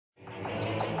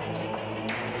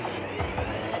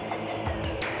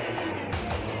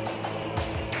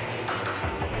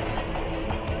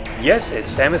Yes,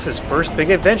 it's Samus's first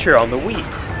big adventure on the Wii.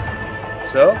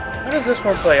 So, how does this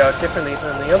one play out differently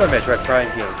from the other Metroid Prime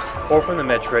games, or from the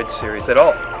Metroid series at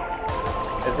all?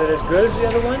 Is it as good as the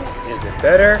other ones? Is it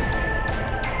better?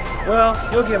 Well,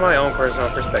 you'll get my own personal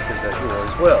perspectives as you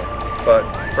always will.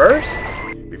 But first...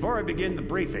 Before I begin the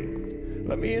briefing,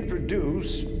 let me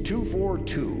introduce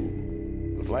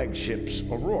 242, the flagship's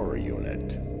Aurora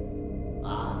unit.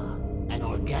 Ah, an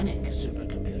organic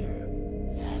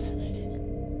supercomputer.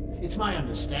 Fascinating. It's my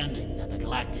understanding that the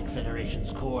Galactic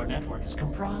Federation's core network is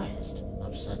comprised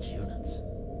of such units.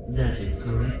 That is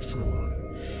correct, Core,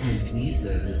 and we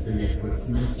serve as the network's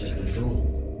master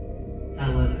control.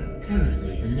 However,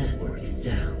 currently the network is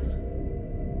down.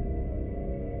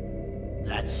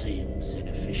 That seems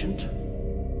inefficient.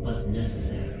 But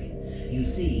necessary. You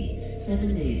see,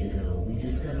 7 days ago we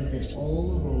discovered that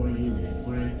all Aurora units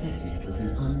were infected with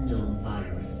an unknown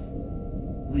virus.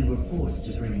 We were forced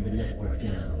to bring the network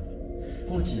down.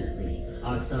 Fortunately,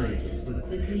 our scientists were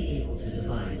quickly able to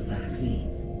devise a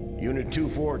vaccine. Unit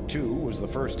 242 was the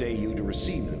first AU to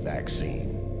receive the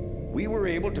vaccine. We were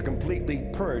able to completely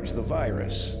purge the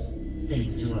virus.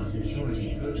 Thanks to our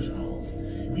security protocols,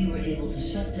 we were able to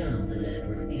shut down the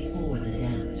network before the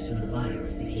damage from the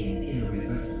virus became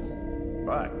irreversible.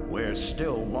 But we're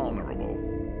still vulnerable.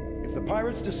 If the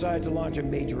pirates decide to launch a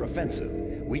major offensive,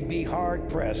 we'd be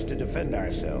hard-pressed to defend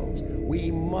ourselves.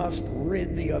 We must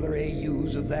rid the other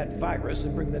AUs of that virus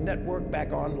and bring the network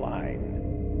back online.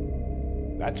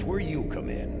 That's where you come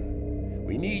in.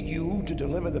 We need you to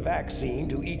deliver the vaccine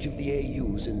to each of the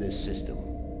AUs in this system.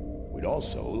 We'd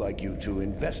also like you to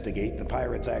investigate the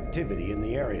pirates' activity in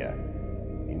the area.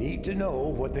 You need to know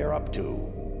what they're up to.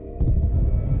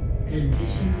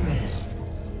 Condition red.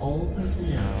 All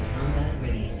personnel to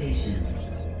combat-ready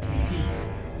stations.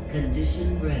 Repeat.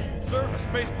 Condition red. Sir, a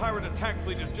space pirate attack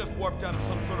fleet has just warped out of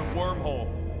some sort of wormhole.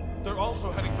 They're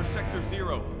also heading for Sector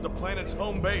 0, the planet's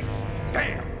home base.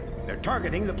 Damn! They're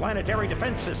targeting the planetary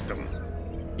defense system.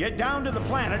 Get down to the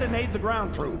planet and aid the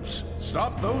ground troops.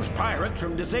 Stop those pirates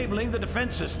from disabling the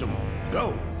defense system.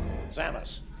 Go!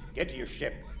 Samus, get to your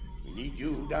ship. We need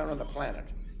you down on the planet.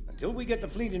 Until we get the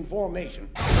fleet in formation.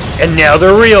 And now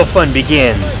the real fun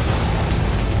begins!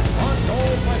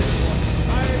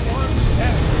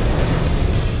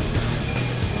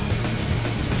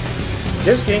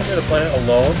 Just getting to the planet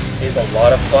alone is a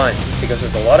lot of fun, because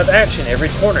there's a lot of action every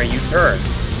corner you turn.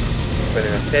 Whether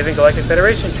it's saving Galactic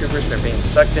Federation troopers from being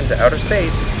sucked into outer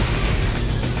space,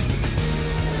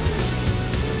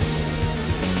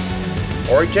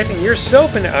 or ejecting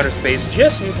yourself into outer space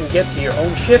just so you can get to your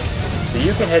own ship so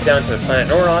you can head down to the planet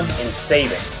Noron and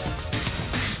save it.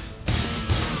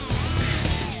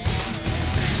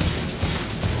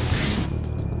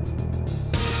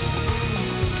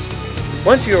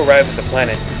 Once you arrive at the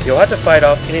planet, you'll have to fight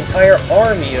off an entire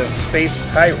army of space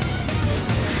pirates.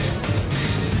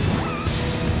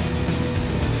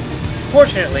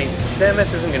 Fortunately,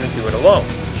 Samus isn't going to do it alone.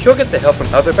 She'll get the help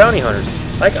from other bounty hunters,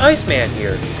 like Iceman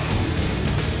here.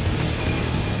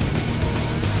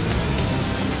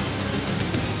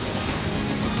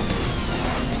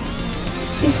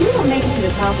 If we don't make it to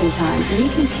the top in time, we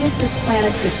can kiss this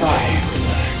planet goodbye. Hey,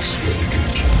 relax. We're the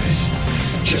good guys.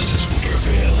 Justice will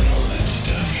prevail and all that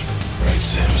stuff. Right,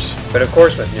 Samus? But of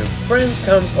course, with new friends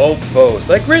comes old foes,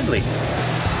 like Ridley.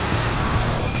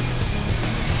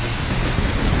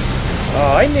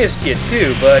 Oh, I missed you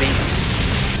too, buddy.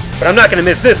 But I'm not gonna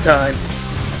miss this time.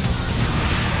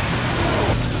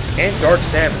 And Dark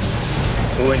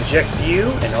Samus, who injects you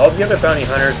and all the other bounty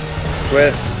hunters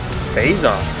with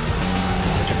Phazon,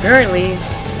 which apparently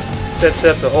sets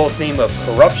up the whole theme of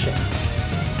corruption.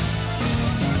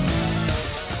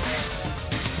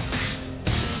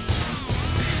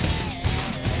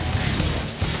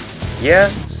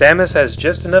 Yeah, Samus has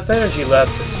just enough energy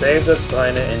left to save the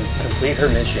planet and complete her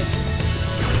mission.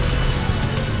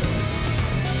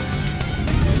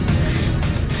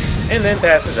 And then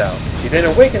passes out. She then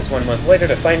awakens 1 month later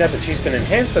to find out that she's been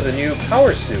enhanced with a new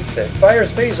power suit that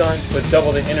fires Phazon with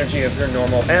double the energy of your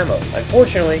normal ammo.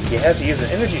 Unfortunately, you have to use an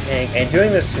energy tank, and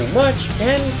doing this too much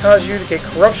can cause you to get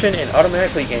corruption and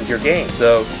automatically end your game,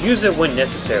 so use it when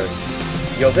necessary.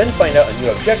 You'll then find out a new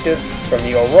objective from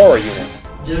the Aurora unit.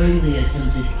 During the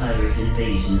attempted pirate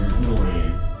invasion of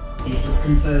Norian, it was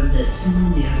confirmed that 2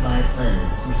 nearby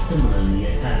planets were similarly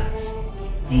attacked.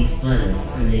 These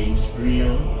planets are named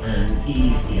Rio and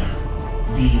Elysia.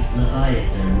 These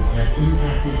Leviathans have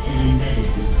impacted and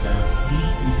embedded themselves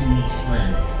deep into each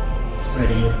planet,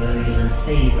 spreading a virulent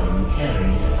Phazon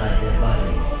carried inside their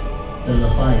bodies. The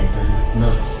Leviathans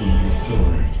must be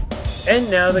destroyed.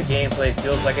 And now the gameplay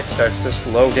feels like it starts to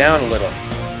slow down a little.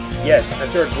 Yes,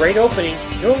 after a great opening,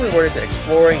 you're rewarded to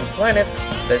exploring planets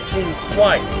that seem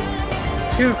quiet.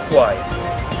 Too quiet.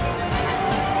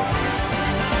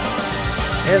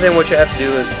 And then what you have to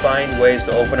do is find ways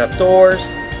to open up doors,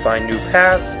 find new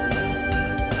paths,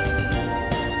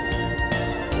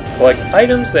 collect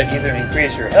items that either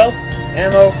increase your health,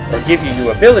 ammo, or give you new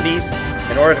abilities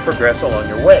in order to progress along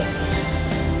your way.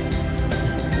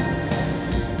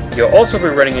 You'll also be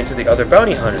running into the other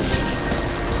bounty hunters.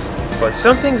 But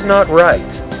something's not right.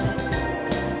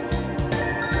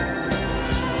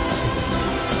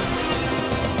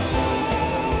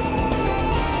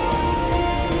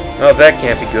 Oh, that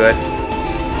can't be good.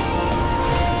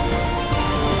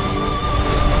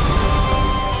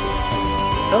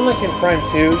 Unlike in Prime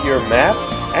 2, your map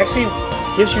actually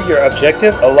gives you your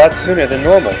objective a lot sooner than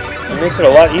normal. It makes it a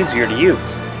lot easier to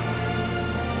use.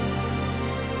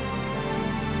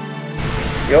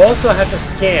 You'll also have to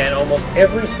scan almost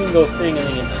every single thing in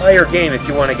the entire game if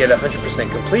you want to get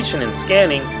 100% completion in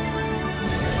scanning.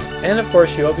 And of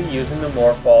course you'll be using the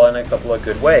Morphball in a couple of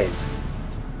good ways.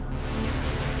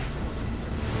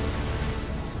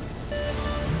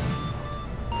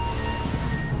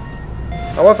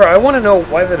 However, I want to know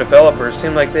why the developers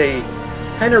seem like they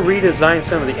kind of redesigned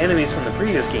some of the enemies from the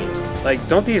previous games. Like,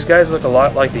 don't these guys look a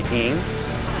lot like the game?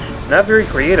 Not very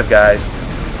creative, guys.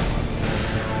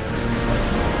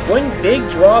 One big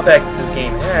drawback that this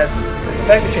game has is the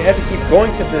fact that you had to keep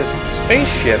going to this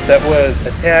spaceship that was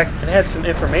attacked and had some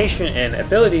information and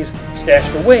abilities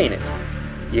stashed away in it.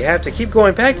 You have to keep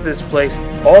going back to this place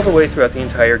all the way throughout the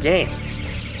entire game.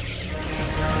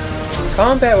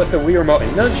 Combat with the Wii Remote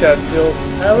and Nunchuck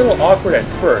feels a little awkward at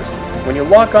first. When you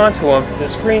lock onto them, the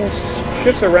screen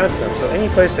shifts around to them, so any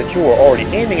place that you were already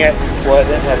aiming at will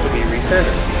then have to be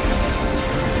recentered.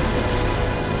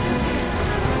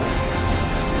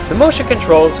 The motion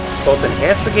controls both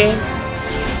enhance the game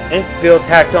and feel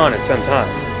tacked on at some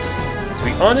times. To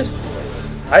be honest,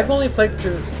 I've only played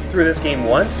through this game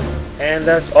once, and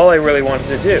that's all I really wanted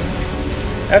to do.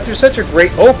 After such a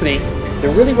great opening,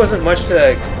 there really wasn't much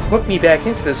to hook me back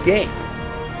into this game.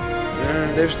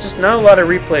 There's just not a lot of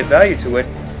replay value to it,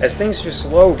 as things just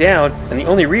slow down, and the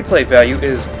only replay value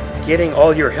is getting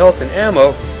all your health and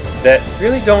ammo that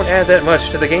really don't add that much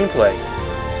to the gameplay.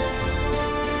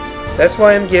 That's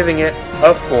why I'm giving it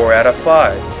a 4 out of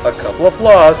 5. A couple of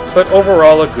flaws, but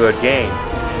overall a good game.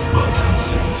 Well done.